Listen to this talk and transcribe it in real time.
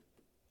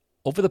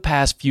Over the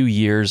past few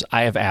years,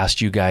 I have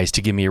asked you guys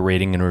to give me a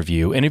rating and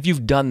review. And if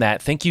you've done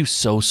that, thank you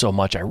so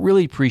much. I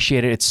really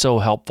appreciate it. It's so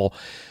helpful.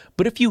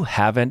 But if you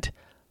haven't,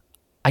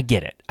 I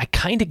get it. I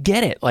kind of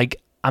get it.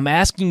 Like, I'm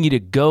asking you to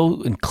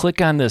go and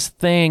click on this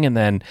thing, and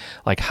then,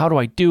 like, how do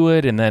I do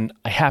it? And then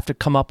I have to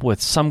come up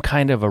with some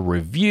kind of a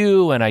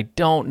review, and I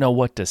don't know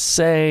what to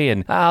say,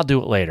 and I'll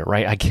do it later,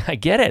 right? I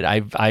get it.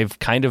 I've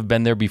kind of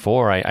been there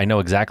before. I know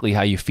exactly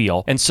how you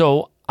feel. And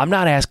so I'm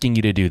not asking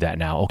you to do that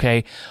now,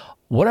 okay?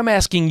 What I'm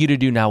asking you to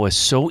do now is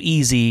so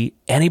easy.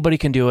 Anybody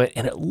can do it,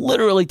 and it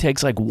literally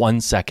takes like 1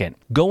 second.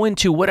 Go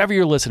into whatever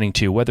you're listening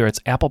to, whether it's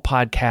Apple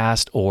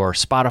Podcast or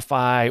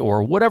Spotify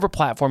or whatever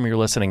platform you're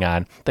listening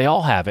on. They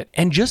all have it.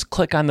 And just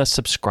click on the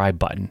subscribe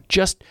button.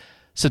 Just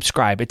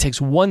subscribe. It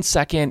takes 1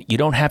 second. You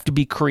don't have to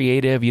be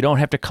creative. You don't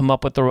have to come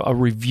up with a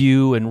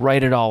review and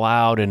write it all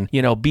out and,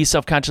 be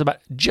self-conscious about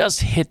it. Just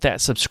hit that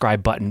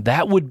subscribe button.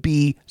 That would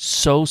be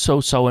so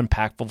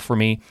impactful for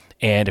me.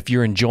 And if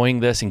you're enjoying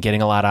this and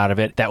getting a lot out of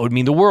it, that would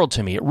mean the world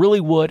to me. It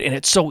really would. And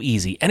it's so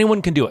easy.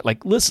 Anyone can do it.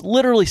 Like, let's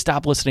literally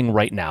stop listening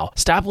right now.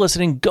 Stop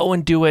listening. Go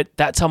and do it.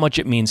 That's how much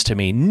it means to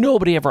me.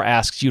 Nobody ever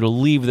asks you to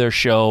leave their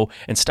show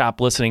and stop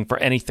listening for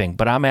anything.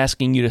 But I'm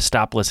asking you to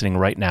stop listening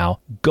right now.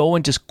 Go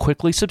and just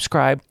quickly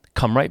subscribe.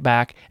 Come right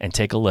back and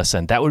take a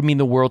listen. That would mean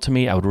the world to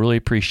me. I would really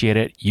appreciate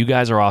it. You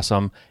guys are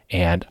awesome.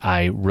 And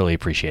I really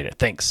appreciate it.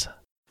 Thanks.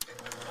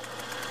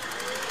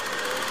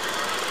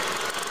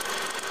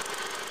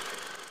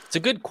 It's a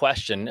good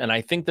question, and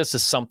I think this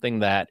is something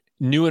that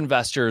new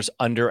investors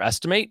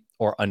underestimate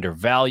or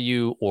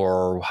undervalue,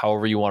 or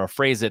however you want to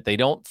phrase it. They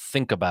don't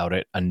think about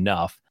it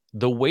enough.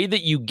 The way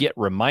that you get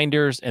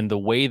reminders and the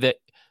way that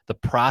the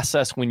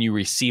process when you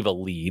receive a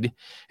lead,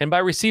 and by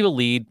receive a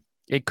lead,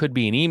 it could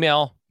be an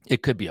email,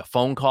 it could be a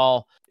phone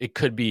call, it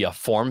could be a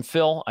form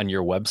fill on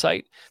your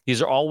website.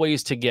 These are all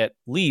ways to get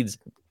leads.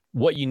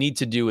 What you need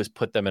to do is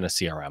put them in a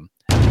CRM.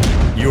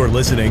 You're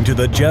listening to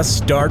the Just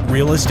Start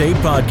Real Estate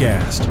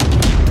Podcast.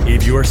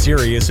 If you're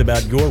serious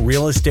about your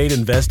real estate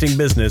investing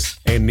business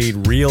and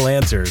need real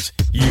answers,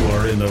 you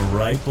are in the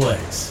right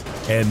place.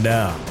 And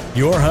now,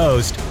 your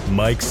host,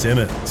 Mike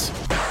Simmons.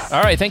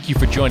 All right, thank you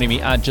for joining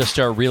me on Just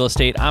Start Real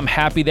Estate. I'm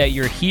happy that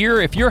you're here.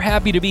 If you're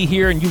happy to be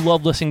here and you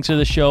love listening to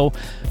the show,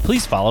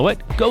 please follow it.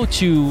 Go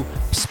to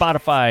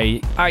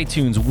Spotify,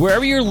 iTunes,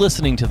 wherever you're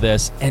listening to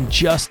this, and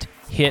just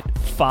hit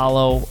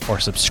follow or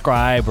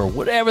subscribe or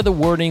whatever the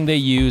wording they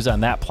use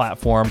on that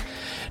platform.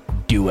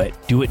 Do it.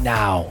 Do it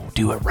now.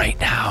 Do it right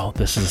now.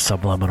 This is a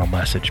subliminal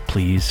message.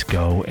 Please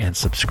go and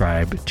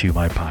subscribe to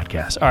my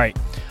podcast. All right,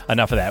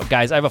 enough of that.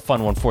 Guys, I have a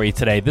fun one for you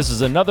today. This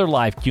is another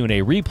live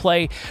Q&A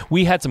replay.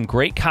 We had some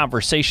great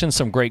conversations,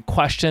 some great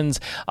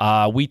questions.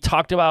 We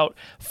talked about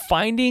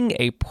finding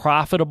a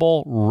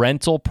profitable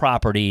rental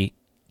property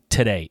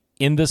today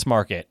in this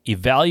market,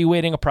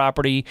 evaluating a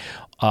property,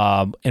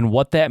 and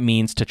what that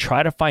means to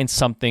try to find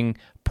something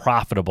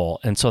profitable.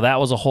 And so that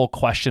was a whole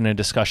question and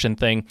discussion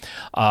thing.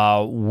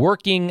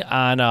 Working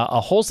on a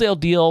wholesale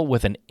deal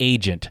with an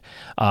agent,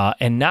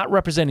 and not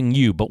representing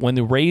you, but when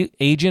the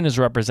agent is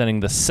representing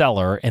the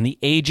seller and the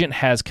agent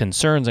has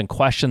concerns and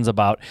questions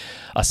about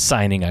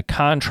assigning a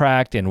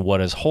contract and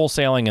what is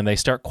wholesaling, and they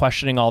start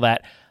questioning all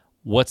that,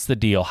 what's the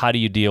deal? How do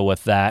you deal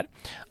with that?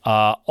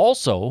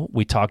 Also,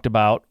 we talked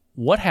about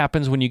what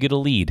happens when you get a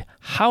lead?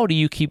 How do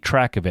you keep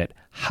track of it?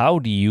 How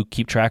do you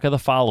keep track of the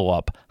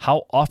follow-up?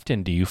 How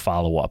often do you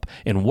follow up?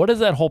 And what does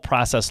that whole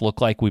process look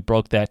like? We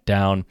broke that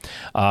down.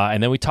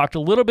 And then we talked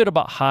a little bit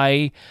about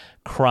high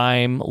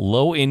crime,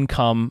 low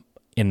income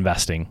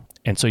investing.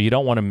 And so you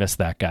don't want to miss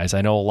that, guys.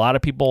 I know a lot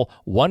of people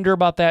wonder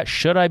about that.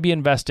 Should I be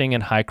investing in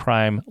high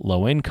crime,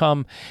 low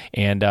income?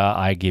 And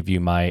I give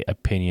you my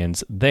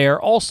opinions there.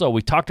 Also,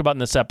 we talked about in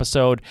this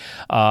episode,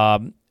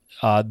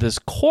 this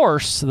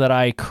course that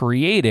I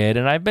created,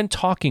 and I've been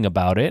talking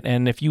about it.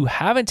 And if you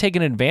haven't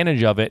taken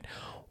advantage of it,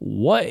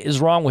 what is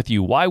wrong with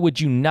you? Why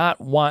would you not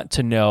want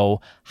to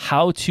know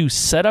how to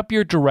set up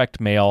your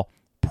direct mail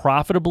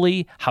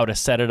profitably, how to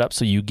set it up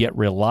so you get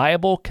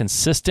reliable,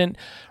 consistent,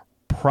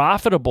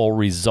 profitable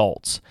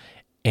results?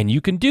 And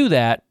you can do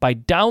that by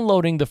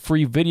downloading the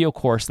free video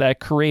course that I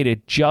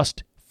created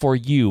just for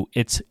you.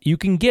 You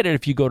can get it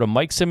if you go to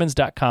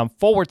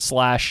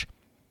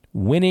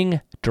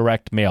MikeSimmons.com/winning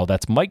direct mail.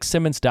 That's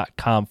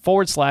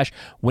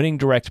MikeSimmons.com/winning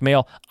direct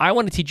mail. I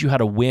want to teach you how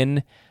to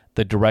win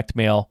the direct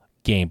mail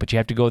game, but you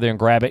have to go there and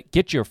grab it.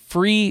 Get your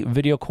free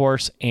video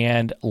course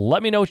and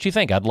let me know what you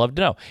think. I'd love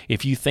to know.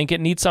 If you think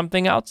it needs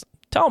something else,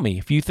 tell me.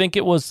 If you think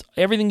it was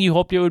everything you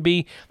hoped it would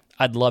be,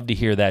 I'd love to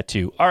hear that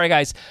too. All right,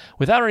 guys,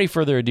 without any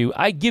further ado,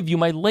 I give you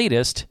my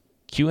latest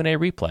Q&A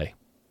replay.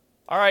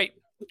 All right.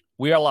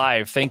 We are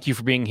live. Thank you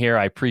for being here.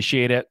 I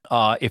appreciate it.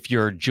 If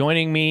you're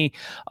joining me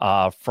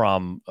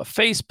from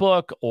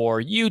Facebook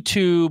or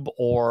YouTube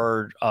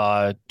or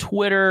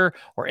Twitter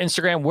or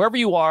Instagram, wherever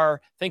you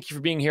are, thank you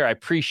for being here. I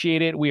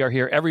appreciate it. We are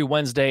here every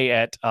Wednesday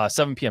at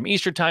 7 p.m.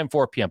 Eastern Time,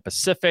 4 p.m.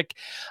 Pacific,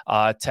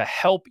 to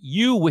help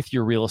you with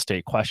your real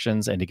estate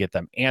questions and to get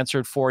them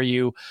answered for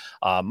you.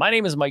 My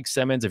name is Mike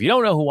Simmons. If you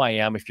don't know who I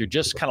am, if you're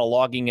just kind of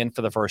logging in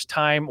for the first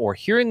time or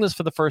hearing this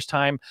for the first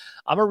time,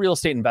 I'm a real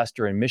estate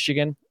investor in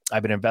Michigan.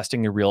 I've been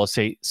investing in real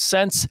estate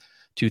since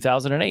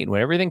 2008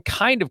 when everything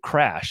kind of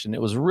crashed and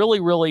it was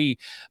really, really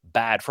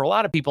bad for a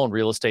lot of people in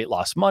real estate,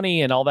 lost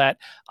money and all that.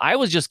 I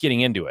was just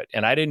getting into it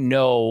and I didn't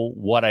know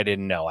what I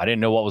didn't know. I didn't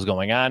know what was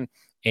going on.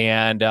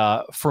 And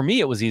for me,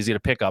 it was easy to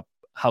pick up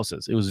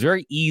houses. It was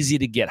very easy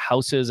to get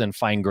houses and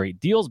find great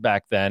deals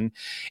back then.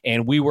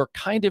 And we were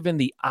kind of in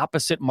the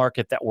opposite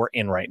market that we're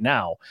in right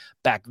now.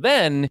 Back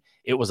then,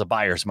 it was a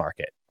buyer's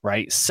market,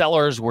 right?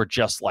 Sellers were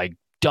just like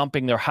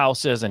dumping their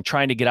houses and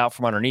trying to get out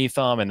from underneath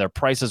them, and their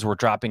prices were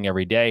dropping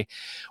every day.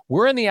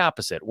 We're in the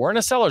opposite. We're in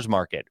a seller's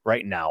market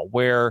right now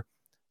where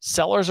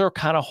sellers are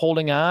kind of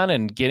holding on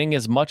and getting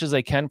as much as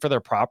they can for their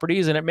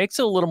properties, and it makes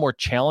it a little more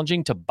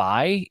challenging to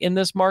buy in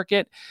this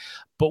market,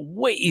 but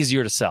way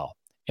easier to sell.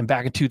 And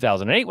back in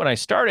 2008, when I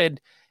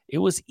started, it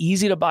was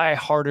easy to buy,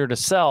 harder to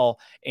sell.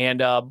 And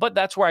but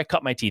that's where I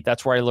cut my teeth.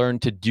 That's where I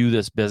learned to do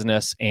this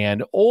business.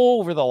 And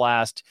over the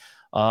last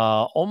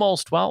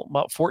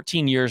about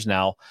 14 years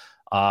now,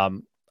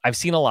 I've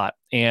seen a lot,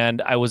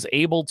 and I was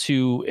able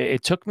to,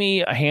 it took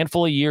me a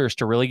handful of years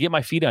to really get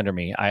my feet under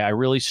me. I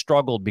really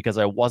struggled because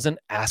I wasn't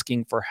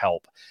asking for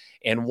help.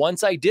 And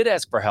once I did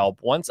ask for help,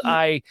 once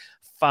I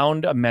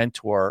found a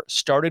mentor,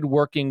 started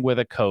working with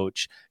a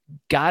coach,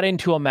 got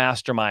into a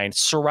mastermind,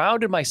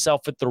 surrounded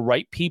myself with the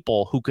right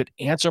people who could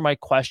answer my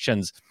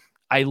questions,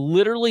 I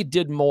literally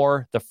did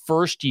more the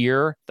first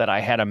year that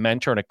I had a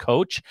mentor and a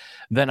coach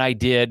than I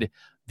did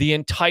the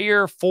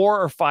entire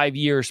 4 or 5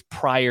 years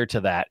prior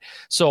to that.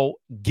 So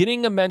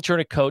getting a mentor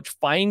and a coach,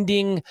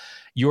 finding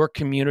your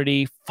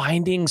community,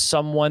 finding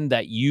someone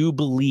that you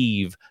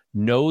believe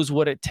knows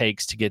what it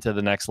takes to get to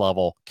the next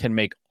level can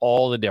make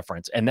all the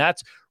difference. And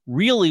that's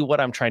really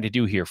what I'm trying to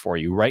do here for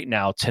you right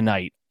now,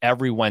 tonight,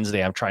 every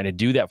Wednesday. I'm trying to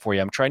do that for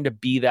you. I'm trying to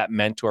be that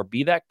mentor,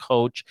 be that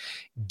coach,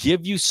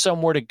 give you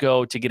somewhere to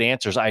go to get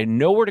answers. I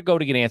know where to go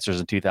to get answers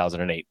in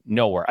 2008.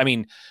 Nowhere. I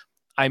mean,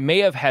 I may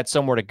have had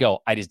somewhere to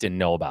go. I just didn't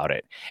know about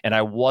it. And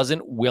I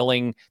wasn't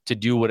willing to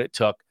do what it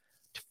took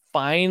to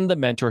find the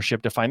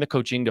mentorship, to find the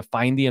coaching, to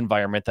find the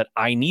environment that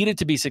I needed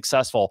to be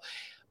successful.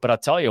 But I'll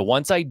tell you,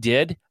 once I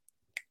did,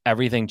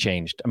 everything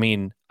changed. I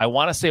mean, I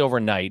want to say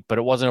overnight, but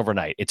it wasn't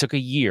overnight. It took a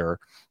year.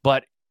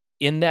 But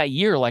in that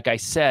year, like I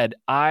said,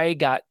 I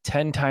got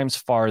 10 times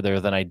farther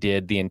than I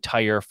did the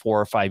entire 4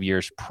 or 5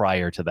 years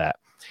prior to that.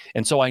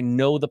 And so I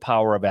know the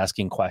power of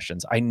asking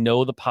questions. I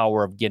know the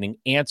power of getting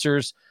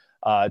answers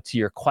to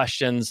your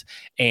questions,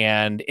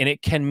 and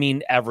it can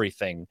mean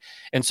everything.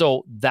 And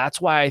so that's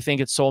why I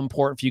think it's so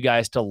important for you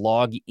guys to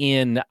log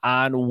in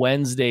on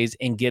Wednesdays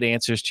and get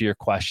answers to your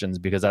questions,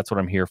 because that's what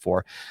I'm here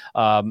for.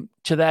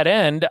 To that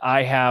end,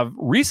 I have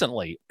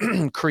recently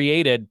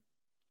created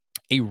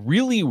a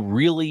really,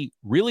 really,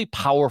 really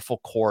powerful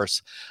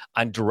course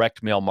on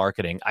direct mail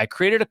marketing. I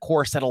created a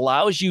course that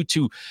allows you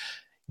to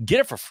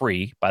get it for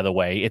free, by the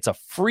way. It's a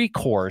free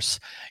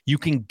course. You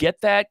can get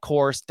that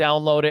course,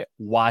 download it,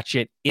 watch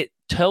it. It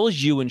tells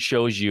you and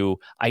shows you,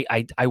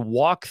 I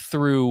walk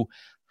through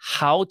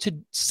how to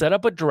set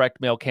up a direct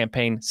mail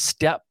campaign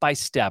step by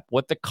step,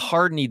 what the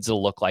card needs to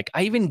look like.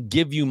 I even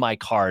give you my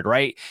card,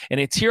 right? And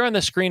it's here on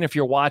the screen if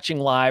you're watching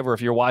live or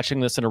if you're watching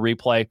this in a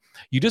replay.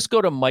 You just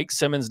go to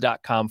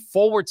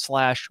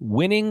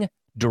MikeSimmons.com/winning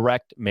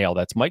direct mail.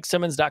 That's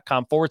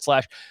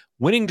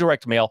MikeSimmons.com/winning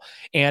direct mail.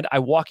 And I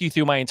walk you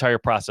through my entire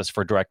process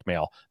for direct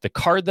mail, the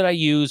card that I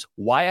use,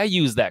 why I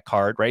use that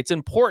card, right? It's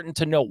important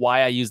to know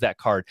why I use that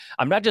card.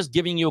 I'm not just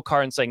giving you a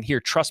card and saying, here,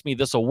 trust me,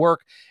 this will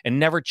work and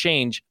never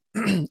change.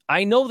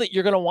 I know that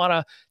you're going to want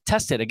to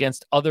test it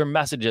against other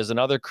messages and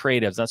other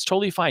creatives. That's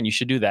totally fine. You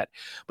should do that.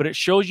 But it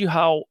shows you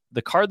how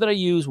the card that I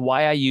use,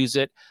 why I use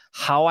it,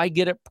 how I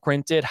get it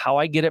printed, how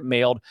I get it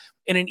mailed.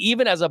 And then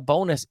even as a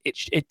bonus,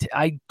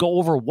 I go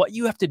over what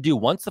you have to do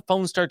once the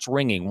phone starts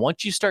ringing,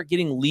 once you start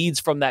getting leads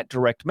from that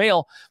direct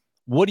mail.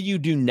 What do you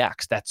do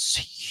next? That's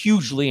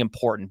hugely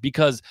important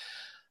because,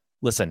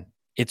 listen,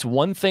 it's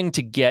one thing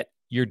to get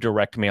your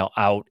direct mail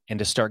out and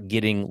to start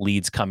getting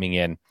leads coming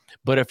in.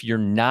 But if you're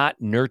not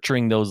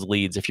nurturing those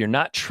leads, if you're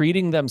not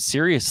treating them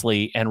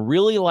seriously and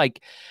really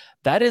like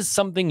that is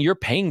something you're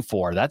paying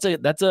for, that's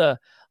a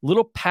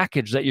little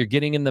package that you're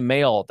getting in the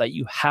mail that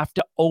you have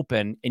to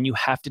open and you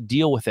have to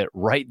deal with it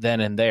right then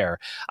and there.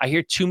 I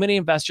hear too many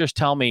investors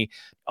tell me,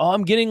 oh,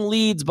 I'm getting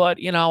leads, but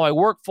I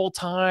work full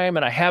time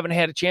and I haven't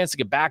had a chance to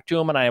get back to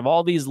them. And I have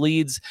all these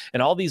leads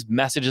and all these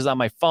messages on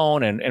my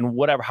phone and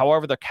whatever,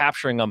 however they're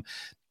capturing them.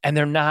 And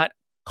they're not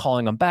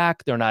calling them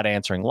back. They're not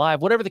answering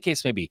live, whatever the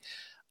case may be.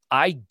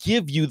 I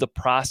give you the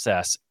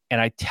process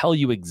And I tell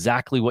you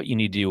exactly what you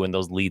need to do when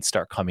those leads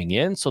start coming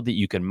in so that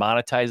you can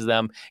monetize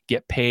them,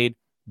 get paid,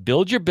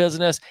 build your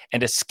business,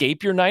 and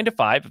escape your 9 to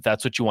 5 if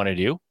that's what you want to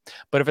do.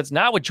 But if it's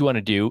not what you want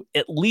to do,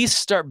 at least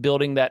start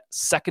building that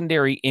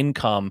secondary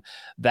income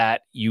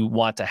that you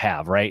want to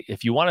have, right?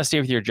 If you want to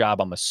stay with your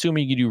job, I'm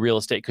assuming you do real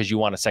estate because you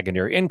want a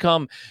secondary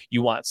income,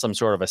 you want some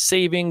sort of a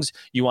savings,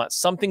 you want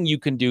something you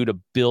can do to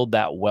build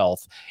that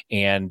wealth.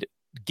 And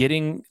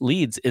getting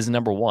leads is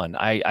number one.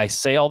 I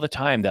say all the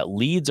time that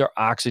leads are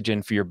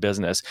oxygen for your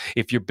business.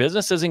 If your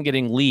business isn't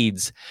getting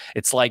leads,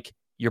 it's like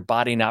your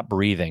body not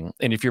breathing.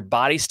 And if your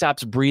body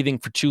stops breathing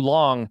for too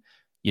long,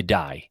 you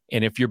die.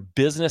 And if your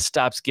business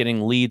stops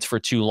getting leads for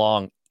too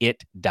long,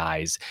 it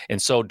dies.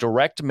 And so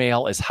direct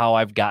mail is how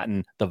I've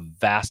gotten the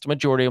vast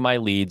majority of my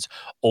leads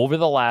over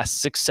the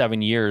last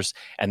 6-7 years.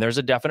 And there's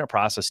a definite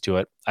process to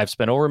it. I've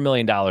spent over $1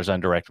 million on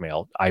direct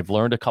mail. I've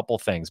learned a couple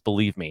things,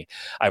 believe me.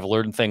 I've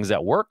learned things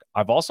that work.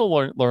 I've also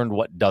learned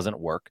what doesn't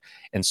work.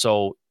 And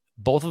so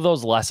both of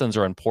those lessons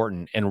are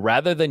important. And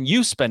rather than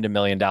you spend $1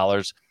 million,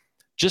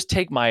 just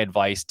take my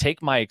advice,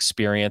 take my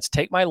experience,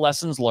 take my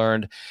lessons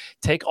learned,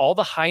 take all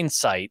the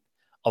hindsight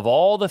of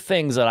all the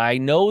things that I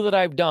know that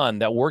I've done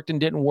that worked and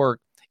didn't work,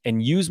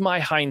 and use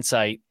my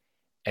hindsight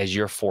as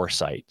your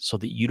foresight so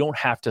that you don't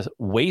have to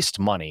waste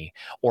money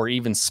or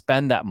even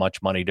spend that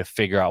much money to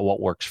figure out what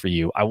works for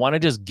you. I want to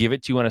just give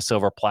it to you on a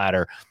silver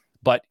platter,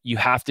 but you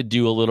have to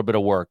do a little bit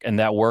of work. And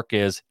that work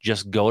is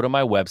just go to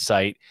my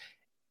website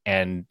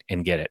and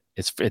get it.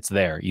 It's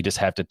there. You just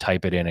have to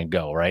type it in and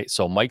go, right?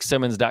 So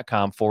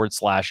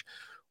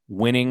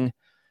MikeSimmons.com/winning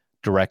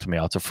direct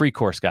mail. It's a free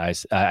course,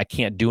 guys. I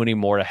can't do any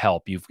more to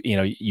help.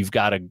 You've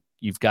got to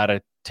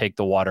take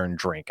the water and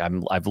drink.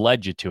 I've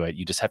led you to it.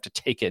 You just have to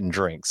take it and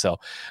drink. So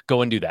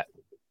go and do that.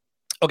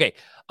 Okay,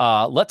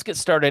 let's get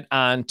started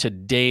on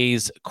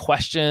today's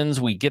questions.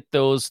 We get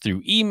those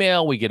through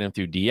email, we get them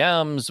through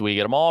DMs, we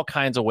get them all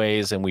kinds of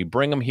ways, and we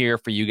bring them here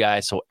for you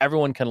guys so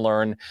everyone can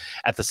learn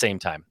at the same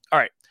time. All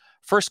right,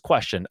 first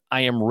question.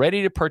 I am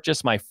ready to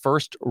purchase my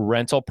first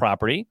rental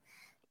property.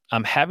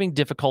 I'm having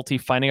difficulty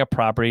finding a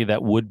property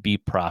that would be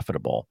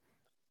profitable.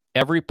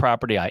 Every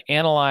property I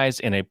analyze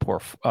in a pro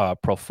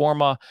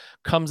forma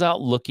comes out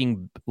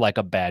looking like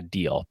a bad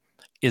deal.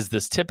 Is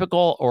this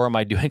typical, or am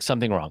I doing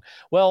something wrong?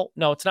 Well,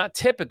 no, it's not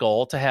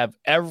typical to have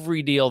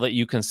every deal that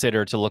you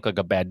consider to look like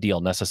a bad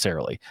deal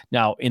necessarily.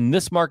 Now, in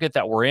this market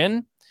that we're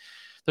in,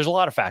 there's a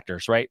lot of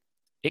factors, right?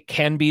 It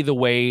can be the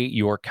way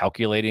you're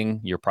calculating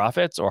your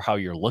profits or how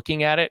you're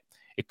looking at it.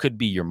 It could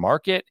be your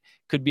market,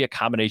 could be a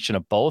combination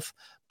of both,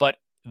 but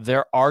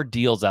there are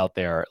deals out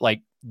there.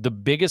 Like the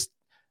biggest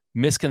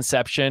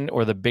misconception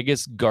or the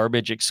biggest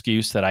garbage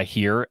excuse that I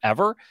hear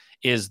ever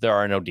is there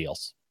are no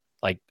deals.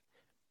 Like,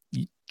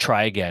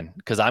 try again,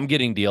 because I'm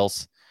getting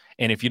deals.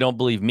 And if you don't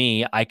believe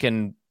me, I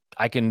can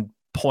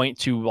point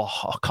to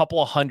a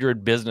couple of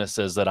hundred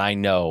businesses that I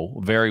know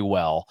very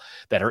well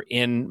that are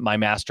in my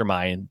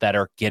mastermind that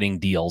are getting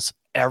deals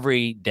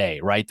every day,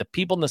 right? The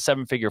people in the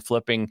 7-figure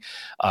flipping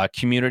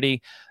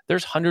community,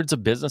 there's hundreds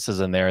of businesses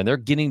in there and they're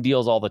getting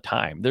deals all the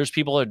time. There's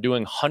people that are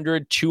doing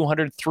 100,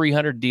 200,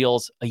 300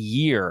 deals a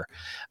year.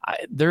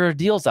 There are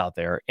deals out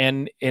there,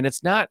 and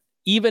it's not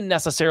even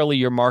necessarily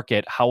your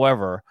market.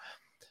 However,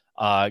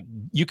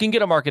 you can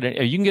get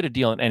a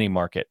deal in any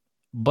market,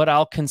 but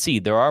I'll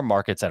concede there are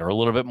markets that are a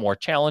little bit more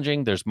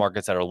challenging. There's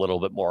markets that are a little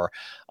bit more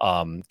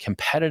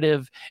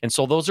competitive. And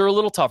so those are a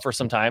little tougher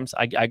sometimes.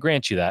 I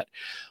grant you that,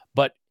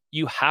 but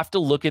you have to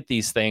look at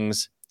these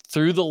things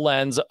through the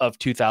lens of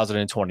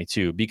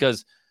 2022,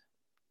 because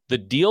the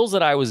deals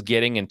that I was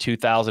getting in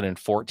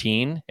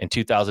 2014 and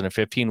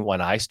 2015,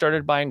 when I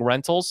started buying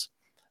rentals,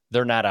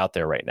 they're not out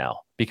there right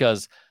now,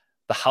 because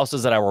the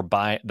houses that I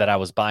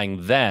was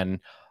buying then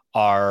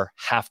are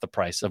half the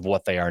price of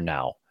what they are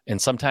now,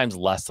 and sometimes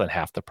less than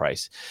half the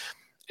price.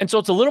 And so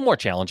it's a little more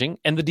challenging,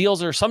 and the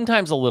deals are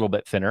sometimes a little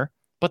bit thinner,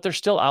 but they're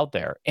still out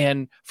there.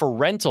 And for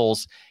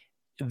rentals,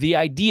 the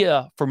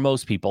idea for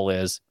most people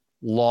is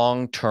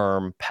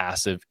long-term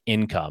passive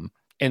income.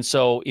 And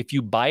so if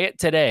you buy it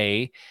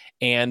today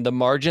and the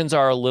margins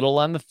are a little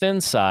on the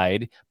thin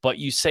side, but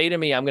you say to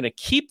me, I'm going to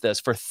keep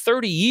this for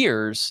 30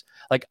 years,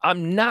 like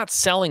I'm not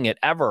selling it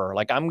ever,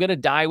 like I'm going to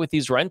die with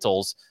these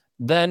rentals,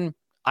 then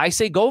I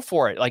say go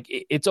for it. Like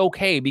it's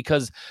okay,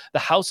 because the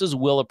houses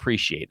will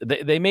appreciate.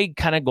 They may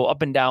kind of go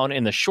up and down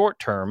in the short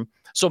term.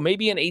 So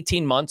maybe in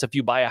 18 months, if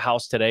you buy a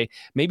house today,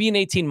 maybe in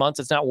 18 months,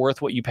 it's not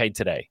worth what you paid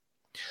today.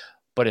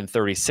 But in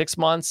 36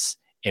 months,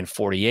 in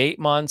 48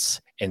 months,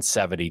 in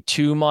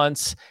 72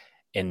 months,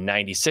 in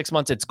 96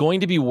 months, it's going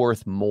to be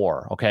worth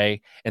more.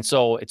 Okay. And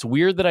so it's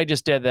weird that I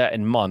just did that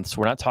in months.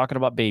 We're not talking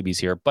about babies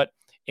here, but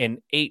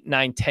in 8,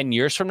 9, 10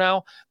 years from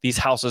now, these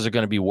houses are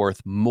going to be worth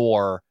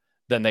more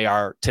than they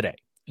are today.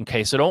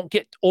 Okay, so don't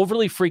get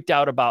overly freaked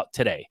out about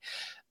today.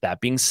 That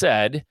being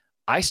said,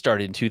 I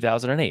started in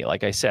 2008,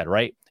 like I said,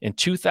 right? In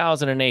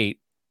 2008,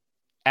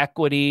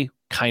 equity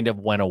kind of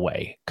went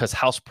away because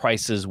house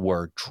prices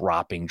were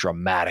dropping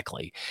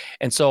dramatically.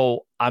 And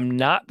so I'm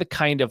not the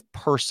kind of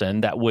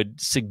person that would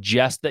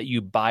suggest that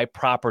you buy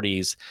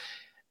properties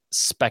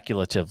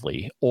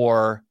speculatively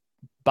or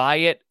buy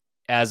it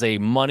as a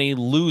money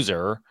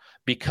loser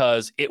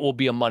because it will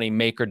be a money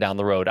maker down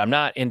the road. I'm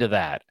not into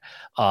that.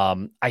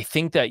 I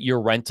think that your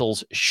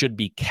rentals should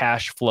be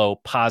cash flow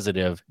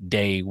positive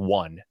day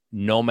one,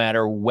 no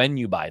matter when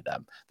you buy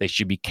them. They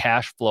should be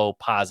cash flow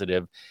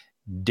positive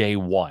day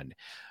one.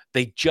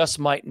 They just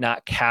might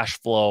not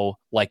cash flow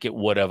like it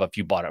would have if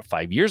you bought it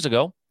 5 years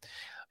ago.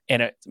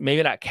 And it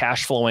maybe not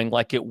cash flowing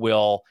like it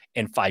will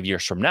in 5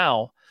 years from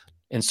now.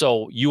 And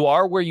so you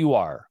are where you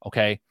are,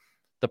 okay?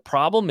 The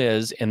problem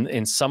is,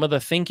 and some of the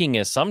thinking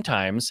is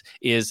sometimes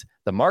is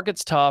the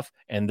market's tough,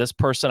 and this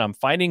person I'm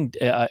finding,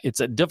 it's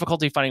a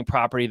difficulty finding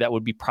property that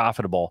would be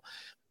profitable.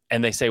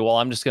 And they say, well,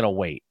 I'm just going to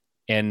wait.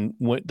 And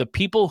the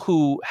people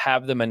who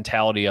have the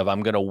mentality of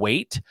I'm going to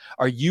wait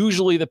are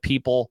usually the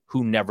people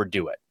who never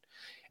do it.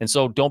 And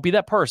so don't be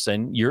that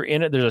person. You're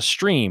in it. There's a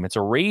stream. It's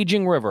a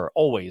raging river.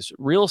 Always.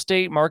 Real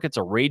estate market's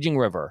a raging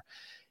river.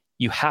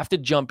 You have to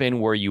jump in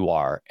where you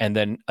are and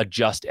then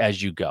adjust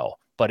as you go.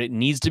 But it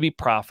needs to be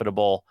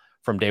profitable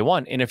from day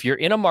one. And if you're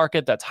in a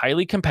market that's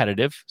highly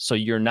competitive, so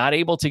you're not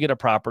able to get a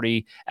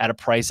property at a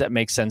price that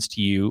makes sense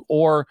to you,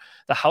 or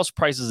the house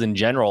prices in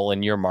general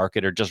in your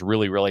market are just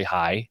really, really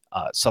high,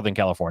 Southern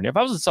California. If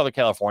I was in Southern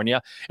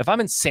California, if I'm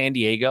in San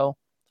Diego,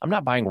 I'm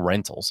not buying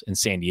rentals in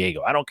San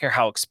Diego. I don't care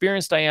how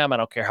experienced I am. I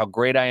don't care how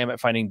great I am at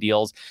finding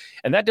deals.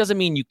 And that doesn't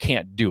mean you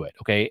can't do it,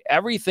 okay?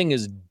 Everything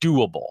is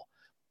doable.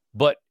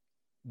 But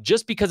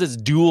just because it's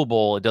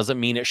doable, it doesn't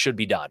mean it should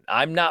be done.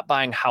 I'm not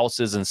buying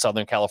houses in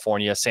Southern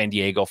California, San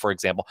Diego, for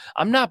example.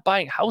 I'm not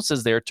buying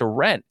houses there to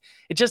rent.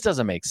 It just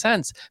doesn't make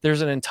sense.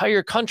 There's an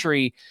entire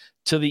country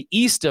to the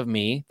east of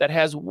me that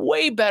has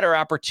way better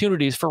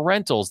opportunities for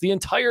rentals. The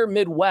entire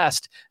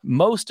Midwest,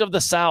 most of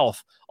the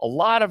South, a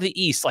lot of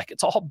the East, like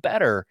it's all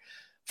better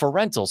for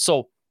rentals.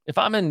 So if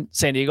I'm in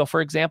San Diego,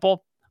 for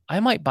example, I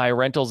might buy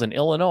rentals in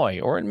Illinois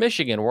or in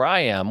Michigan where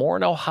I am, or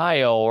in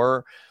Ohio,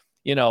 or,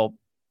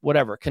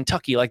 whatever,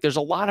 Kentucky. Like there's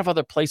a lot of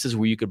other places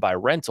where you could buy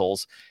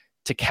rentals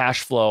to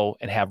cash flow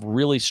and have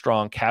really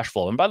strong cash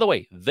flow. And by the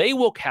way, they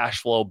will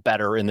cash flow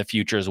better in the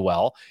future as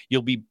well.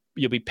 You'll be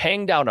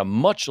paying down a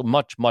much,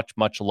 much, much,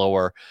 much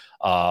lower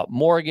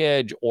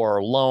mortgage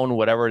or loan,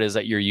 whatever it is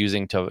that you're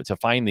using to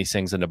find these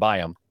things and to buy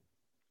them.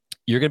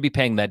 You're going to be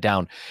paying that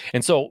down.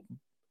 And so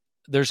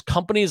there's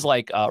companies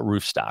like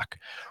Roofstock.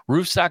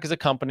 Roofstock is a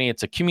company,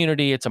 it's a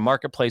community, it's a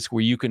marketplace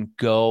where you can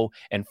go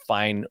and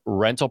find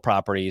rental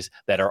properties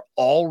that are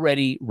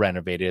already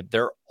renovated,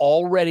 they're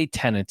already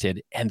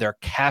tenanted, and they're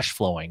cash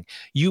flowing.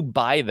 You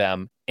buy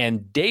them,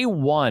 and day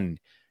one,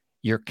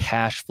 you're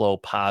cash flow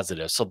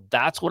positive. So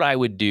that's what I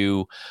would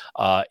do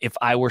if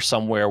I were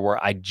somewhere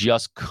where I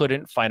just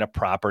couldn't find a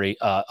property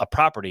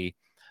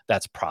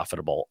that's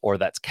profitable or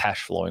that's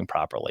cash flowing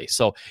properly.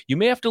 So you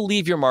may have to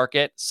leave your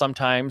market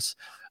sometimes.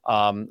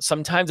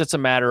 Sometimes it's a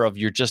matter of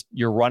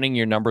you're running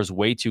your numbers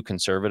way too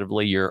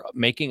conservatively. You're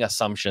making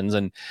assumptions,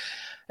 and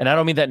I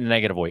don't mean that in a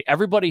negative way.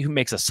 Everybody who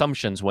makes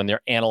assumptions when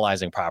they're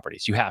analyzing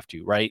properties, you have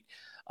to, right?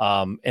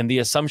 And the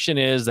assumption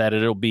is that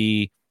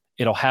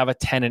it'll have a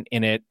tenant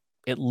in it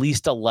at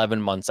least 11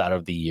 months out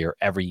of the year,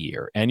 every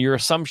year. And your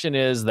assumption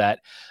is that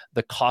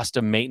the cost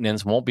of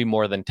maintenance won't be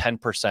more than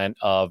 10%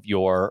 of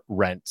your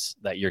rents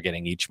that you're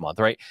getting each month,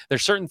 right?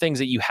 There's certain things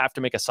that you have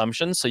to make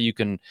assumptions so you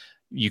can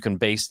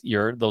base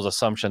those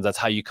assumptions. That's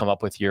how you come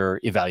up with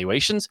your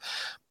evaluations.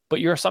 But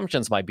your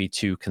assumptions might be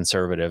too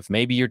conservative.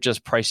 Maybe you're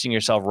just pricing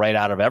yourself right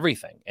out of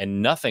everything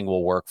and nothing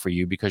will work for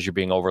you because you're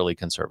being overly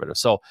conservative.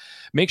 So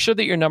make sure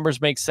that your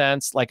numbers make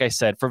sense. Like I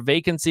said, for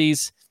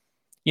vacancies,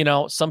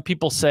 some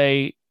people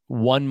say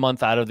 1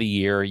 month out of the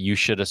year, you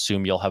should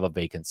assume you'll have a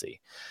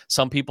vacancy.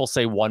 Some people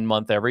say 1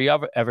 month every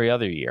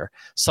other year.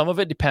 Some of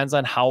it depends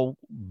on how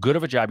good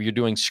of a job you're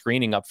doing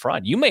screening up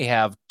front. You may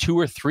have 2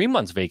 or 3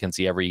 months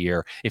vacancy every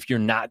year if you're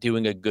not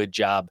doing a good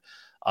job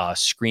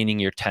screening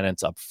your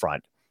tenants up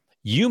front.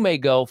 You may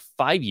go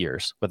 5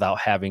 years without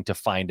having to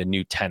find a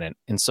new tenant.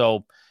 And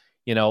so,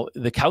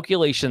 the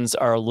calculations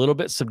are a little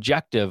bit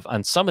subjective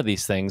on some of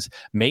these things.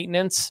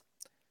 Maintenance,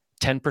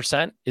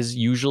 10% is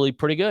usually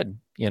pretty good,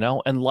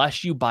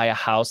 unless you buy a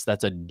house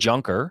that's a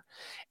junker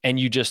and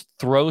you just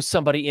throw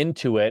somebody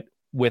into it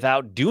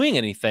without doing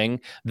anything,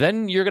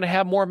 then you're going to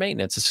have more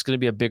maintenance. It's going to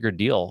be a bigger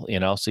deal,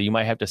 so you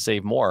might have to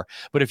save more.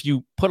 But if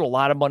you put a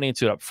lot of money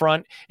into it up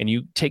front and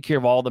you take care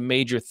of all the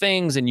major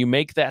things and you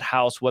make that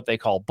house what they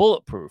call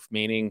bulletproof,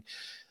 meaning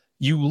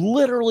you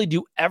literally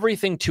do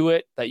everything to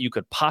it that you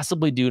could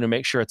possibly do to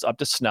make sure it's up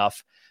to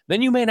snuff,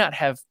 then you may not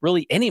have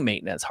really any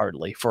maintenance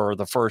hardly for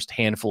the first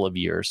handful of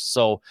years.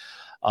 So,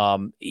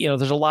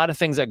 there's a lot of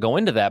things that go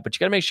into that, but you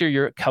got to make sure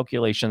your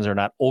calculations are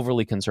not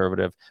overly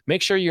conservative.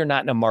 Make sure you're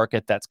not in a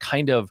market that's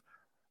kind of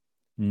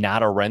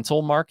not a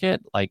rental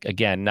market. Like,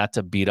 again, not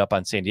to beat up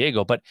on San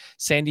Diego, but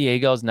San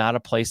Diego is not a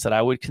place that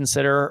I would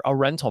consider a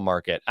rental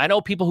market. I know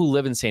people who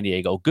live in San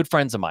Diego, good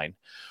friends of mine,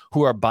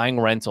 who are buying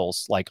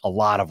rentals, like a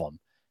lot of them.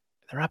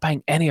 They're not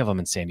buying any of them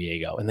in San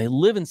Diego, and they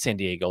live in San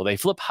Diego. They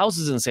flip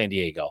houses in San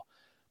Diego.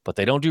 but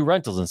they don't do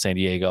rentals in San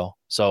Diego.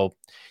 So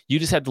you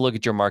just have to look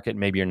at your market.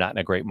 Maybe you're not in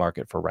a great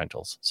market for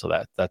rentals. So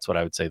that's what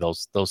I would say.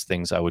 Those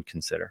things I would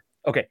consider.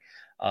 Okay,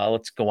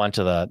 let's go on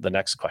to the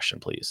next question,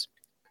 please.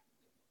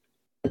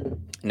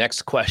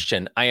 Next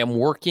question. I am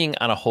working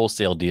on a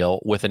wholesale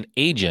deal with an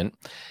agent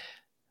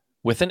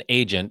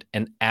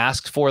and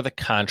asked for the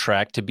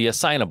contract to be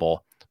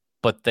assignable.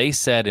 But they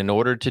said in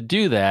order to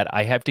do that,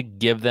 I have to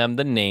give them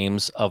the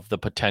names of the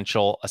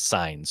potential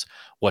assigns.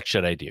 What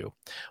should I do?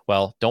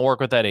 Well, don't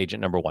work with that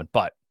agent, number one.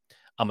 But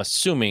I'm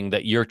assuming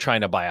that you're trying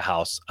to buy a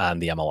house on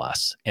the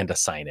MLS and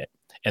assign it.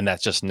 And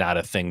that's just not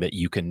a thing that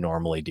you can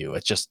normally do.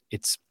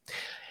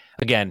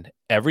 Again,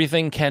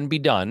 everything can be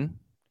done,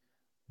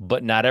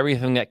 but not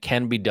everything that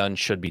can be done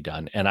should be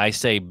done. And I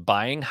say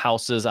buying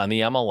houses on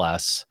the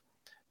MLS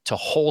to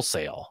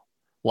wholesale,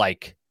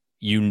 like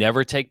you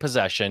never take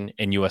possession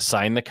and you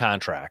assign the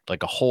contract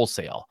like a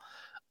wholesale,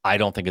 I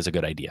don't think is a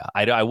good idea.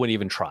 I wouldn't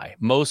even try.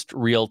 Most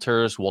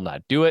realtors will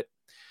not do it.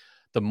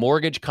 The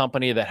mortgage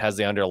company that has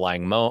the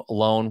underlying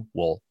loan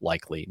will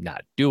likely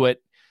not do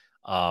it.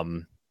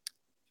 The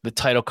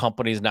title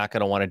company is not going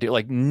to want to do it.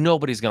 Like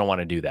nobody's going to want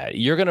to do that.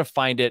 You're going to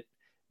find it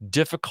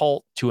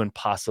difficult to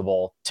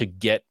impossible to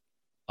get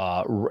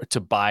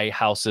to buy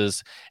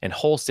houses and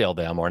wholesale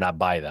them, or not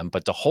buy them,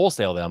 but to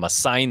wholesale them,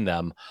 assign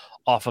them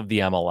off of the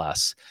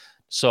MLS.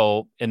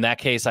 So in that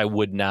case, I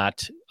would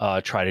not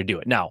try to do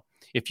it. Now,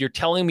 if you're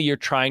telling me you're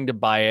trying to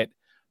buy it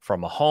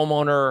from a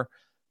homeowner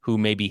who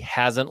maybe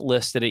hasn't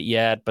listed it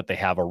yet, but they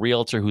have a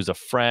realtor who's a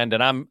friend,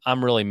 and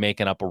I'm really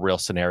making up a real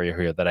scenario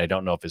here that I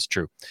don't know if is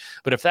true.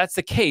 But if that's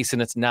the case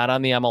and it's not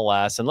on the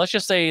MLS, and let's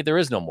just say there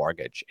is no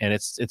mortgage and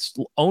it's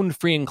owned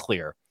free and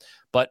clear,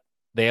 but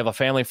they have a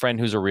family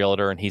friend who's a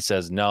realtor and he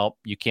says, no,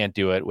 you can't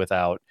do it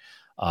without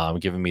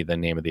giving me the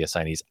name of the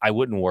assignees, I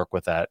wouldn't work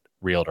with that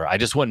realtor. I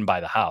just wouldn't buy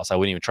the house. I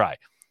wouldn't even try.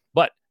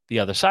 But the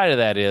other side of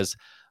that is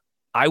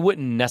I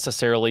wouldn't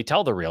necessarily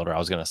tell the realtor I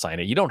was going to sign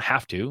it. You don't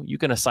have to. You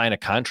can assign a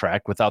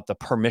contract without the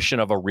permission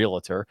of a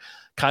realtor.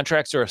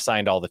 Contracts are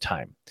assigned all the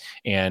time,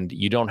 and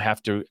you don't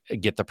have to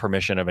get the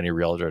permission of any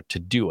realtor to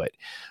do it.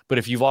 But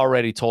if you've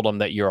already told them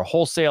that you're a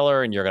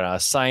wholesaler and you're going to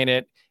assign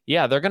it,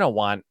 yeah, they're going to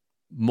want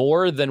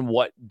more than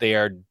what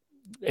they're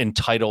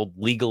entitled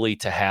legally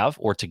to have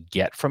or to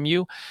get from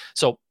you.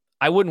 So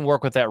I wouldn't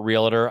work with that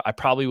realtor. I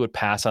probably would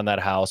pass on that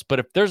house. But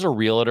if there's a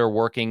realtor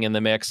working in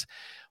the mix,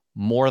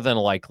 more than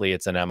likely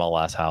it's an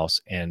MLS house,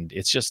 and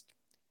it's just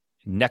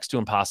next to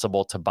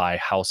impossible to buy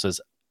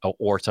houses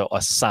or to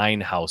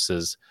assign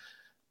houses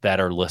that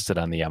are listed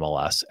on the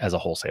MLS as a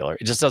wholesaler.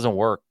 It just doesn't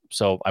work.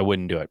 So I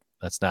wouldn't do it.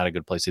 That's not a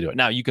good place to do it.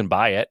 Now you can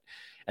buy it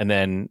and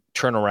then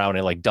turn around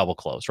and like double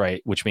close,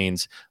 right? Which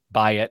means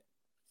buy it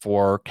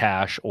for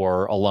cash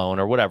or a loan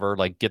or whatever,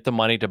 like get the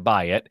money to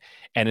buy it.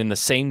 And in the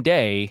same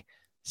day,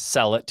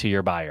 sell it to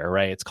your buyer,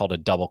 right? It's called a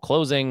double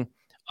closing.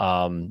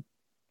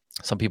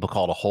 Some people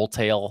call it a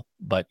wholesale,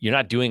 but you're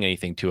not doing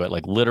anything to it.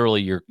 Like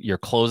literally you're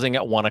closing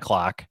at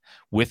 1:00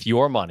 with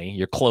your money,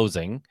 you're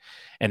closing.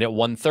 And at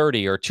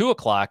 1:30 or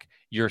 2:00,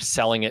 you're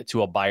selling it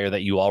to a buyer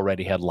that you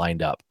already had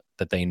lined up,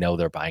 that they know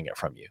they're buying it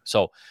from you.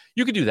 So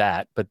you could do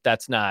that, but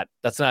that's not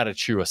a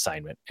true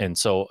assignment. And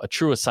so a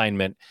true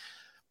assignment,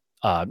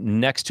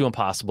 next to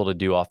impossible to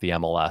do off the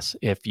MLS.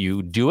 If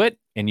you do it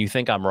and you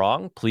think I'm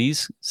wrong,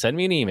 please send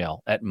me an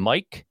email at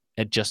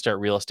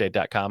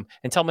mike@juststartrealestate.com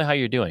and tell me how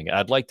you're doing.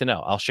 I'd like to know.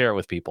 I'll share it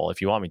with people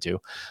if you want me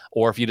to.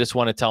 Or if you just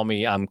want to tell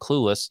me I'm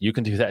clueless, you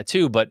can do that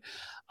too. But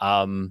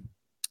I'm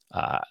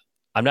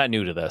not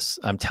new to this.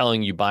 I'm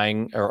telling you,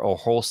 buying or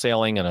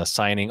wholesaling and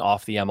assigning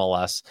off the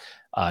MLS,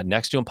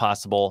 next to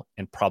impossible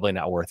and probably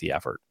not worth the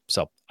effort.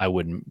 So I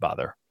wouldn't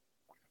bother.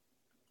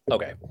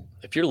 Okay.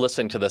 If you're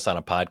listening to this on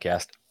a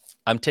podcast,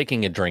 I'm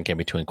taking a drink in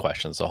between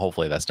questions, so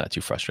hopefully that's not too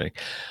frustrating.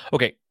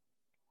 Okay.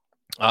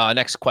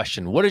 Next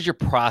question. What is your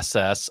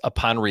process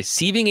upon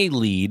receiving a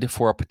lead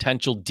for a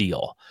potential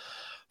deal?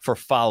 For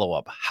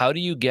follow-up, how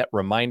do you get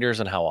reminders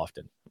and how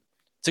often?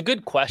 It's a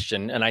good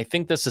question, and I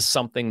think this is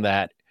something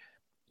that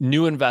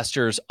new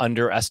investors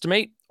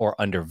underestimate or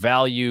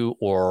undervalue,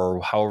 or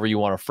however you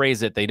want to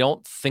phrase it. They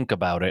don't think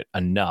about it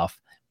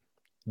enough.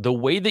 The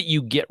way that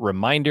you get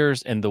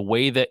reminders and the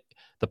way that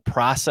the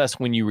process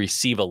when you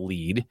receive a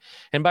lead,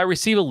 and by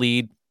receive a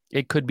lead,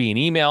 it could be an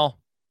email,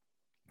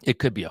 it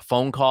could be a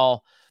phone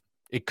call,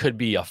 it could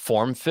be a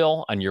form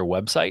fill on your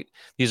website.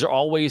 These are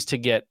all ways to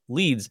get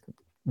leads.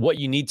 What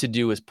you need to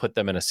do is put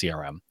them in a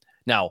CRM.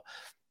 Now,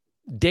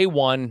 day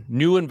one,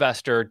 new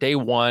investor, day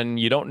one,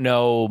 you don't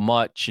know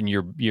much and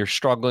you're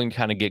struggling to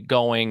kind of get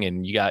going,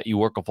 and you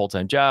work a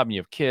full-time job and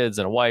you have kids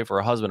and a wife or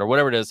a husband or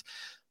whatever it is.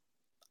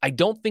 I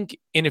don't think,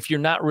 and if you're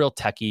not real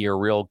techie or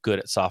real good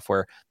at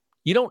software,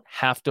 you don't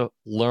have to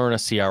learn a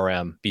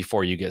CRM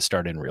before you get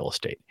started in real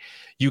estate.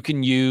 You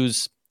can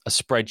use a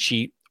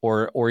spreadsheet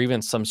or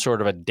even some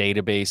sort of a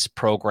database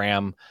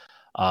program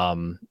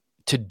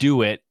to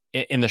do it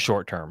in the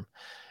short term.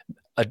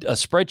 A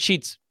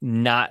spreadsheet's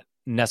not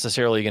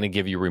necessarily going to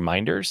give you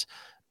reminders,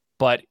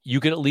 but you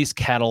can at least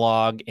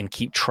catalog and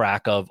keep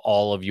track of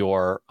all of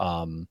your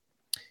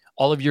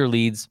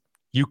leads.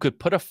 You could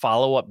put a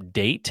follow-up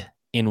date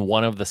in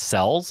one of the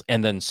cells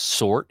and then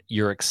sort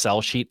your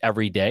Excel sheet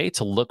every day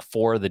to look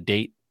for the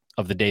date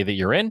of the day that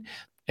you're in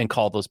and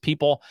call those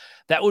people.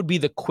 That would be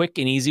the quick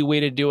and easy way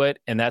to do it.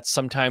 And that's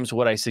sometimes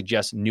what I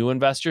suggest new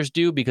investors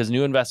do, because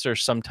new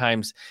investors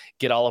sometimes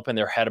get all up in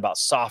their head about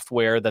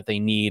software that they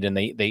need, and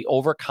they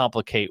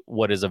overcomplicate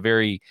what is a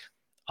very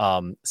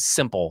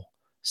simple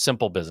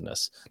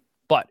business.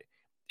 But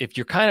if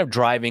you're kind of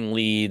driving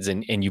leads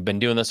and you've been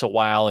doing this a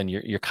while and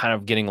you're kind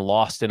of getting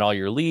lost in all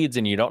your leads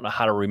and you don't know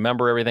how to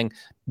remember everything,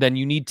 then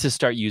you need to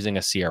start using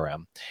a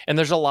CRM. And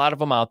there's a lot of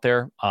them out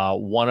there.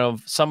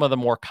 Some of the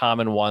more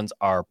common ones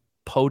are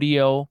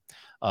Podio,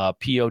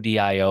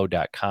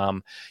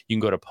 Podio.com. You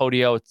can go to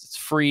Podio. It's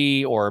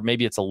free, or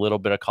maybe it's a little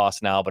bit of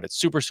cost now, but it's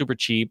super, super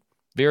cheap,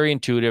 very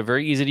intuitive,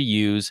 very easy to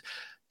use.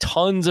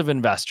 Tons of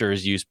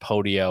investors use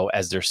Podio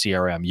as their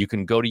CRM. You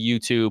can go to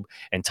YouTube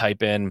and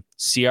type in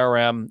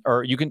CRM,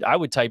 or I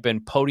would type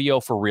in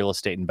Podio for real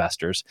estate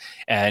investors,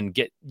 and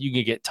you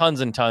can get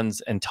tons and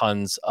tons and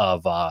tons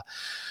of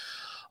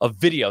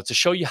video to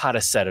show you how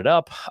to set it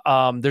up.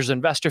 There's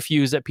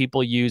InvestorFuse that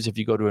people use. If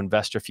you go to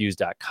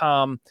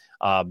investorfuse.com,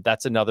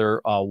 that's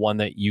another one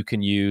that you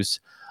can use.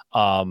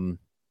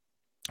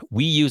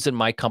 We use in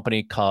my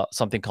company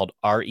something called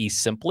RE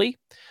Simply.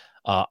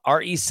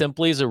 RE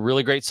Simply is a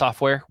really great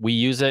software. We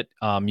use it.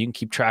 You can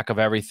keep track of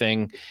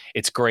everything.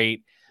 It's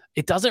great.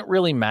 It doesn't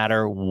really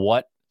matter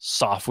what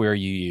software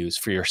you use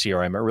for your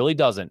CRM. It really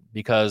doesn't,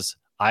 because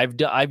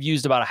I've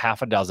used about a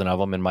half a dozen of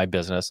them in my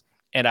business,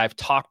 and I've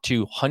talked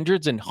to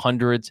hundreds and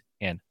hundreds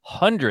and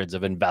hundreds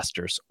of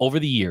investors over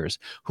the years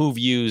who've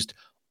used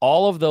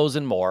all of those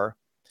and more.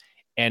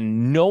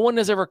 And no one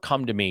has ever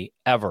come to me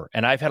ever.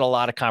 And I've had a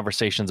lot of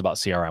conversations about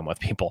CRM with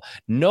people.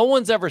 No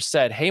one's ever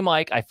said, "Hey,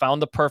 Mike, I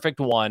found the perfect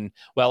one."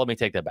 Well, let me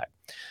take that back.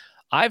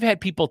 I've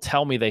had people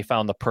tell me they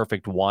found the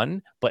perfect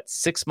one, but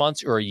 6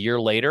 months or a year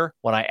later,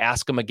 when I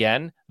ask them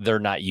again, they're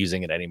not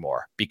using it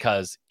anymore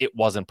because it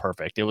wasn't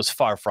perfect. It was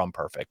far from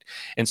perfect.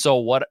 And so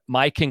what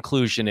my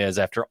conclusion is,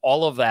 after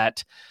all of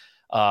that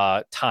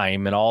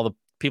time and all the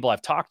people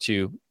I've talked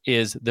to,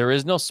 is there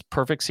is no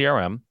perfect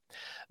CRM.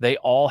 They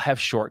all have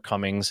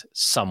shortcomings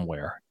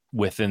somewhere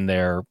within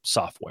their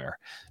software.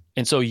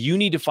 And so you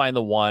need to find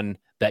the one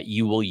that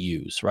you will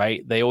use,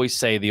 right? They always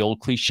say, the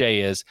old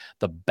cliche is,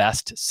 the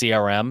best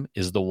CRM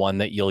is the one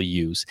that you'll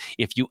use.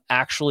 If you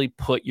actually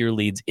put your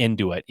leads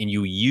into it and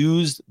you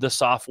use the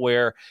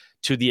software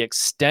to the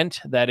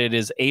extent that it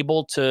is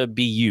able to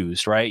be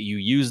used, right? You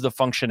use the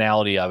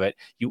functionality of it.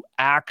 You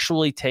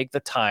actually take the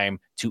time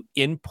to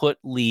input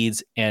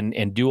leads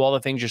and do all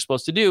the things you're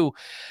supposed to do.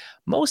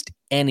 Most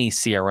any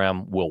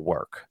CRM will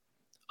work.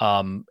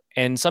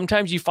 And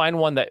sometimes you find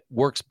one that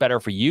works better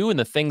for you, and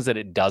the things that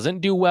it doesn't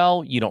do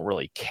well, you don't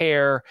really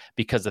care,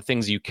 because the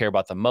things you care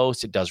about the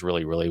most, it does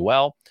really, really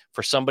well.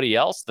 For somebody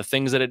else, the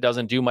things that it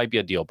doesn't do might be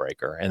a deal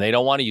breaker, and they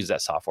don't want to use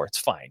that software. It's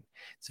fine.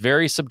 It's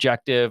very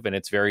subjective and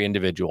it's very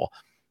individual.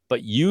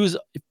 But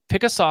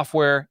pick a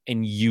software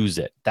and use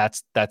it.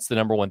 That's the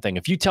number one thing.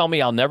 If you tell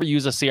me I'll never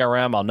use a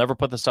CRM, I'll never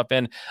put the stuff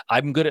in,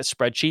 I'm good at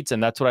spreadsheets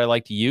and that's what I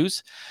like to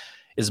use.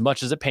 As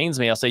much as it pains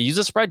me, I'll say use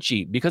a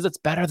spreadsheet, because it's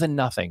better than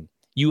nothing.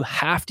 You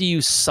have to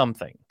use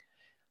something.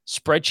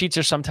 Spreadsheets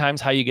are sometimes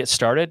how you get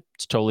started.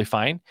 It's totally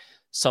fine.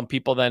 Some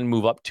people then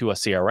move up to a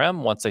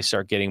CRM once they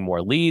start getting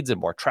more leads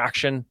and more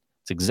traction.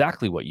 It's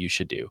exactly what you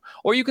should do.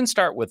 Or you can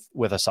start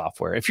with a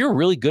software. If you're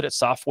really good at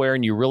software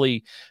and you're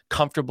really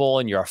comfortable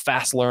and you're a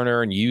fast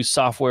learner and you use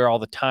software all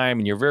the time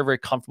and you're very, very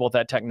comfortable with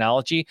that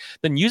technology,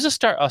 then use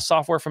a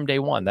software from day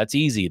one. That's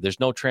easy. There's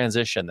no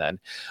transition then.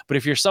 But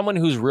if you're someone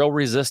who's real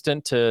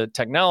resistant to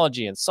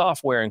technology and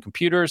software and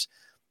computers,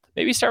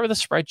 maybe start with a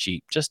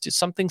spreadsheet. Just do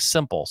something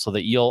simple so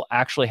that you'll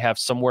actually have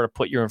somewhere to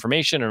put your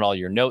information and all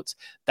your notes.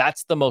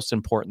 That's the most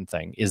important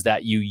thing, is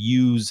that you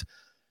use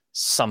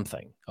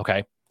something,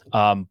 okay?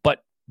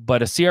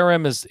 But a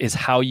CRM is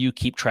how you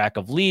keep track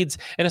of leads.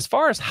 And as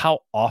far as how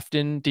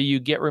often do you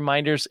get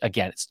reminders,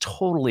 again, it's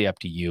totally up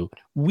to you.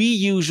 We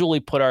usually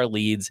put our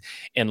leads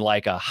in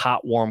like a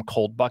hot, warm,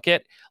 cold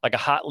bucket. Like a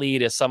hot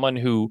lead is someone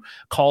who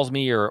calls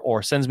me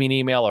or sends me an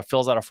email or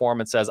fills out a form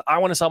and says, "I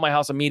want to sell my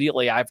house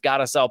immediately. I've got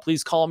to sell.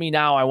 Please call me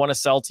now. I want to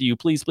sell to you.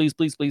 Please, please,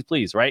 please, please,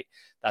 please," right?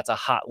 That's a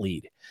hot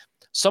lead.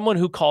 Someone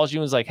who calls you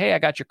and is like, "Hey, I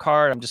got your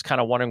card. I'm just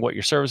kind of wondering what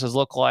your services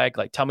look like.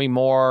 Like, tell me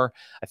more.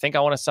 I think I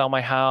want to sell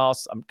my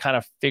house. I'm kind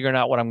of figuring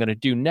out what I'm going to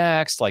do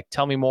next. Like,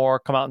 tell me more.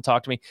 Come out and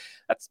talk to me."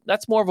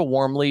 That's more of a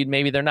warm lead.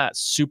 Maybe they're not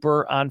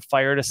super on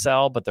fire to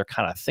sell, but they're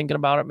kind of thinking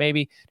about it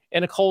maybe.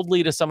 And a cold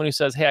lead is someone who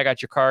says, "Hey, I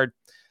got your card.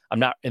 I'm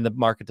not in the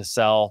market to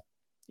sell.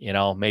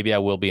 Maybe I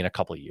will be in a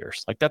couple of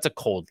years." Like, that's a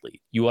cold lead.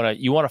 You want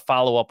to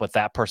follow up with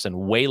that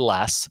person way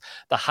less.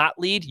 The hot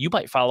lead, you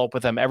might follow up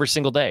with them every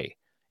single day,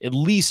 at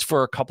least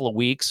for a couple of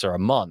weeks or a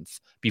month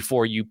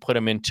before you put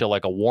them into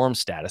like a warm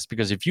status.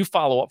 Because if you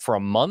follow up for a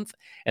month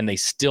and they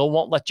still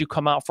won't let you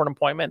come out for an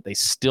appointment, they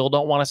still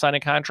don't want to sign a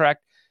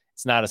contract,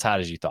 it's not as hot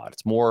as you thought.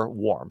 It's more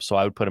warm. So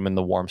I would put them in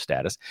the warm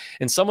status.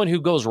 And someone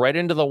who goes right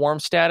into the warm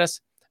status,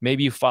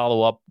 maybe you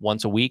follow up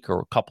once a week or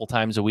a couple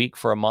times a week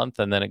for a month,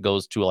 and then it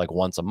goes to like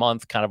once a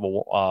month, kind of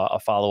a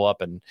follow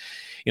up. And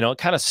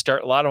kind of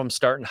a lot of them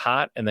starting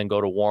hot and then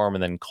go to warm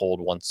and then cold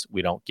once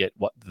we don't get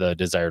what the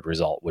desired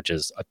result, which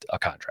is a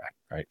contract,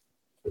 right?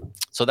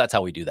 So that's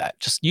how we do that.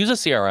 Just use a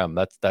CRM.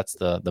 That's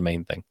the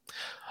main thing.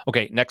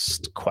 Okay,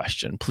 next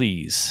question,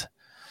 please.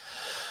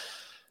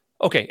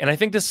 Okay, and I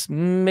think this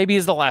maybe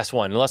is the last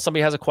one. Unless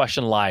somebody has a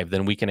question live,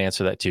 then we can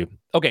answer that too.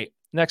 Okay,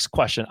 next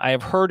question. I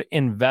have heard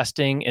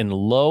investing in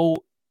low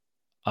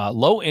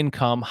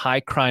income, high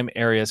crime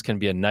areas can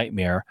be a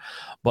nightmare,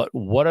 but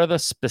what are the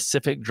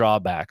specific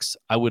drawbacks?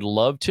 I would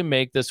love to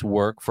make this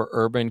work for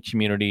urban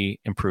community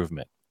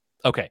improvement.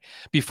 Okay,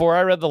 before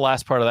I read the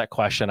last part of that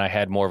question, I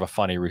had more of a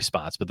funny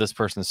response, but this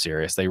person's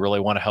serious. They really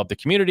want to help the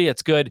community.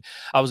 It's good.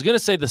 I was going to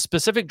say the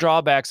specific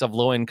drawbacks of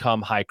low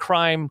income, high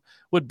crime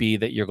would be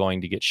that you're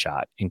going to get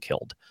shot and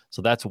killed.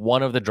 So that's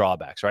one of the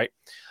drawbacks, right?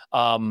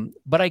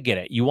 But I get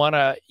it. You want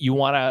to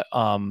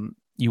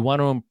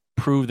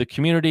improve the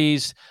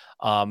communities.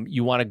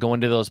 You want to go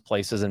into those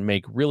places and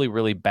make really,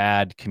 really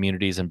bad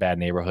communities and bad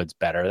neighborhoods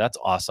better. That's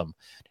awesome.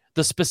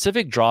 The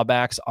specific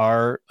drawbacks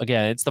are,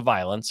 again, it's the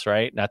violence,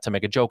 right? Not to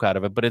make a joke out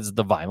of it, but it's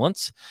the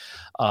violence.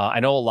 I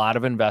know a lot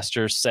of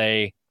investors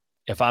say,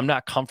 if I'm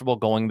not comfortable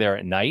going there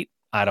at night,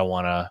 I don't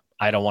want to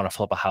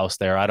flip a house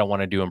there. I don't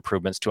want to do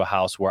improvements to a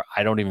house where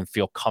I don't even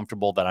feel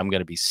comfortable that I'm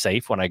going to be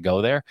safe when I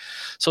go there.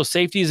 So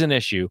safety is an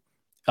issue.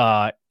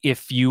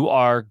 If you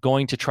are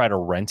going to try to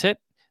rent it,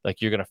 like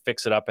you're going to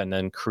fix it up and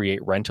then create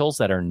rentals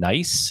that are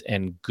nice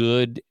and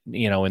good,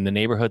 in the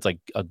neighborhoods, like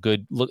a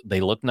good look,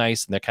 they look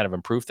nice and they kind of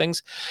improve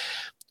things.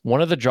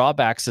 One of the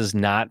drawbacks is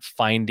not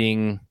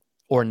finding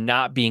or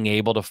not being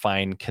able to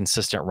find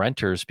consistent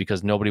renters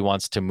because nobody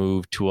wants to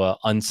move to an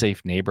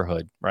unsafe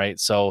neighborhood, right?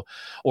 So,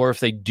 or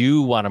if they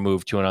do want to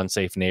move to an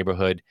unsafe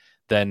neighborhood,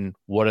 then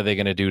what are they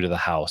going to do to the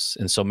house?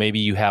 And so maybe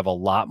you have a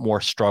lot more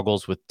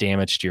struggles with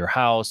damage to your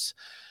house.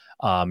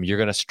 You're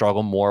going to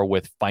struggle more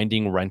with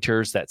finding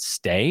renters that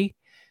stay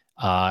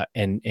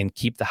and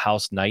keep the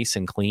house nice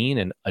and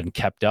clean and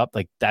kept up.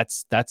 Like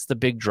that's the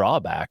big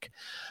drawback.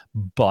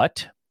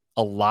 But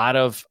a lot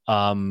of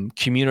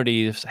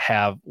communities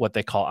have what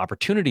they call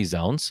opportunity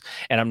zones.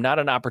 And I'm not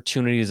an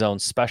opportunity zone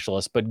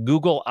specialist, but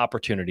Google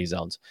opportunity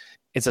zones.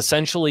 It's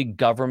essentially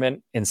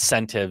government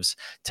incentives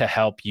to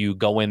help you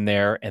go in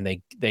there,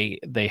 and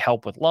they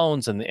help with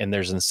loans, and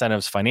there's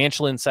incentives,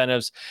 financial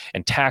incentives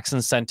and tax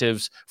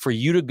incentives for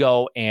you to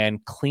go and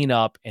clean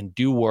up and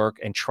do work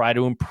and try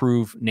to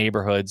improve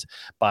neighborhoods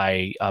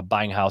by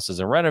buying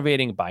houses and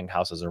renovating, buying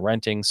houses and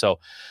renting. So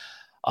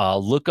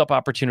look up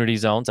opportunity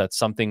zones. That's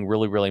something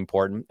really, really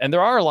important. And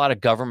there are a lot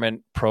of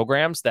government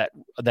programs that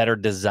are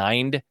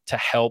designed to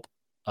help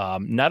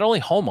not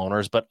only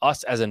homeowners, but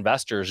us as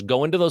investors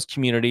go into those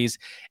communities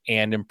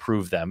and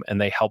improve them.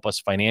 And they help us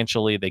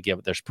financially.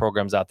 There's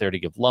programs out there to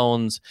give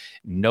loans,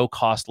 no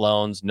cost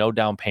loans, no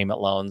down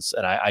payment loans.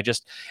 And I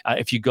just,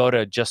 if you go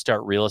to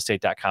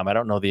juststartrealestate.com, I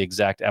don't know the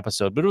exact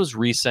episode, but it was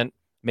recent.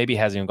 Maybe it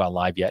hasn't even gone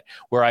live yet,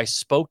 where I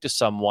spoke to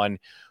someone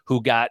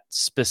who got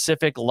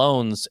specific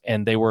loans,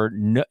 and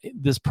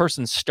this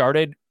person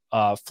started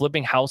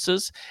flipping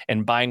houses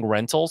and buying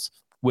rentals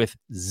with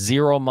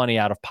zero money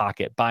out of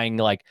pocket, buying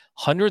like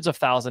hundreds of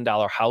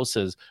 $1,000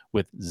 houses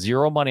with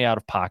zero money out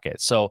of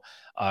pocket. So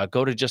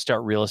go to Just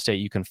Start Real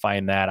Estate. You can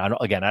find that. I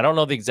don't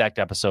know the exact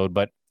episode,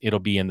 but it'll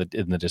be in the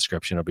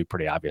description. It'll be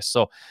pretty obvious.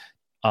 So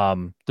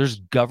there's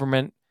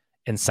government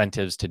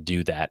incentives to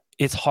do that.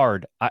 It's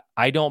hard.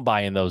 I don't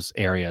buy in those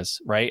areas,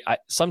 right?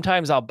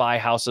 Sometimes I'll buy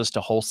houses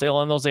to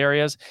wholesale in those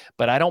areas,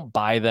 but I don't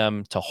buy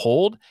them to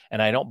hold,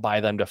 and I don't buy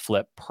them to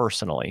flip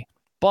personally.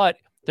 But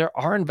there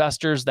are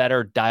investors that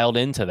are dialed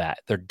into that.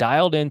 They're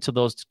dialed into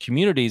those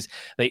communities.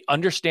 They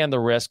understand the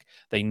risk.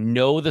 They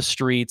know the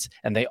streets,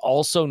 and they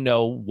also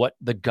know what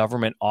the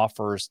government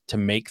offers to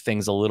make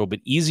things a little bit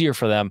easier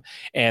for them.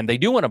 And they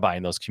do want to buy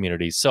in those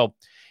communities. So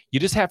you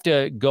just have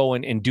to go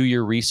and do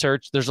your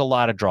research. There's a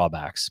lot of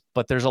drawbacks,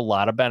 but there's a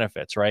lot of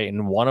benefits, right?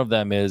 And one of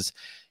them is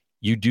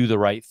you do the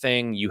right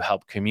thing. You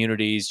help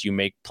communities. You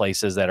make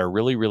places that are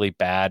really, really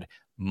bad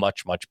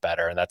much, much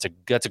better. And that's a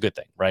good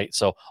thing, right?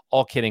 So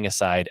all kidding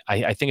aside,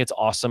 I think it's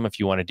awesome if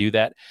you want to do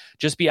that.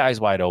 Just be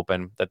eyes wide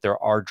open that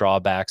there are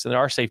drawbacks and there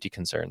are safety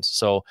concerns.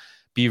 So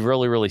be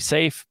really, really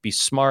safe, be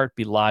smart,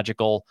 be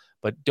logical,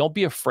 but don't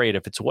be afraid.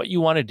 If it's what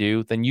you want to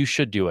do, then you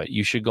should do it.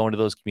 You should go into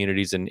those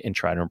communities and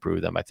try to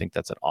improve them. I think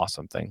that's an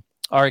awesome thing.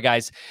 All right,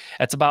 guys,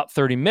 that's about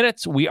 30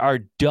 minutes. We are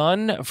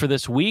done for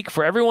this week.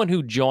 For everyone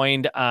who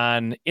joined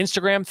on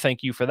Instagram,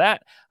 thank you for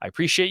that. I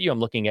appreciate you. I'm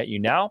looking at you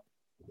now.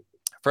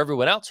 For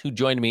everyone else who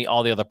joined me,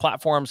 all the other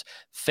platforms,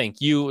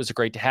 thank you. It was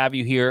great to have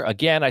you here.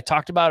 Again, I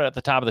talked about it at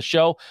the top of the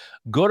show.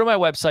 Go to my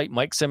website,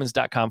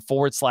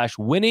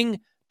 MikeSimmons.com/winning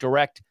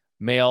direct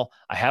mail.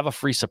 I have a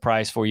free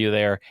surprise for you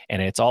there,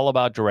 and it's all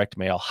about direct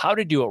mail, how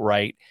to do it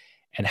right,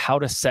 and how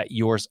to set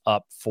yours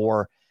up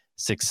for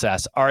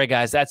success. All right,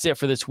 guys, that's it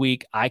for this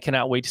week. I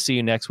cannot wait to see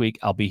you next week.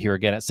 I'll be here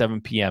again at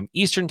 7 p.m.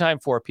 Eastern Time,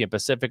 4 p.m.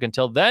 Pacific.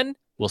 Until then,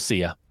 we'll see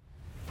you.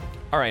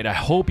 All right, I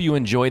hope you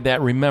enjoyed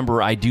that.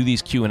 Remember, I do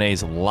these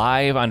Q&As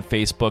live on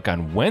Facebook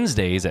on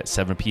Wednesdays at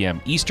 7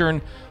 p.m.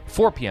 Eastern,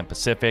 4 p.m.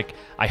 Pacific.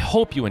 I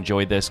hope you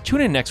enjoyed this.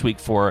 Tune in next week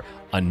for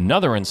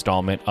another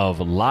installment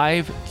of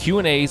live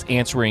Q&As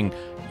answering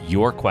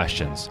your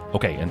questions.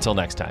 Okay, until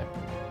next time.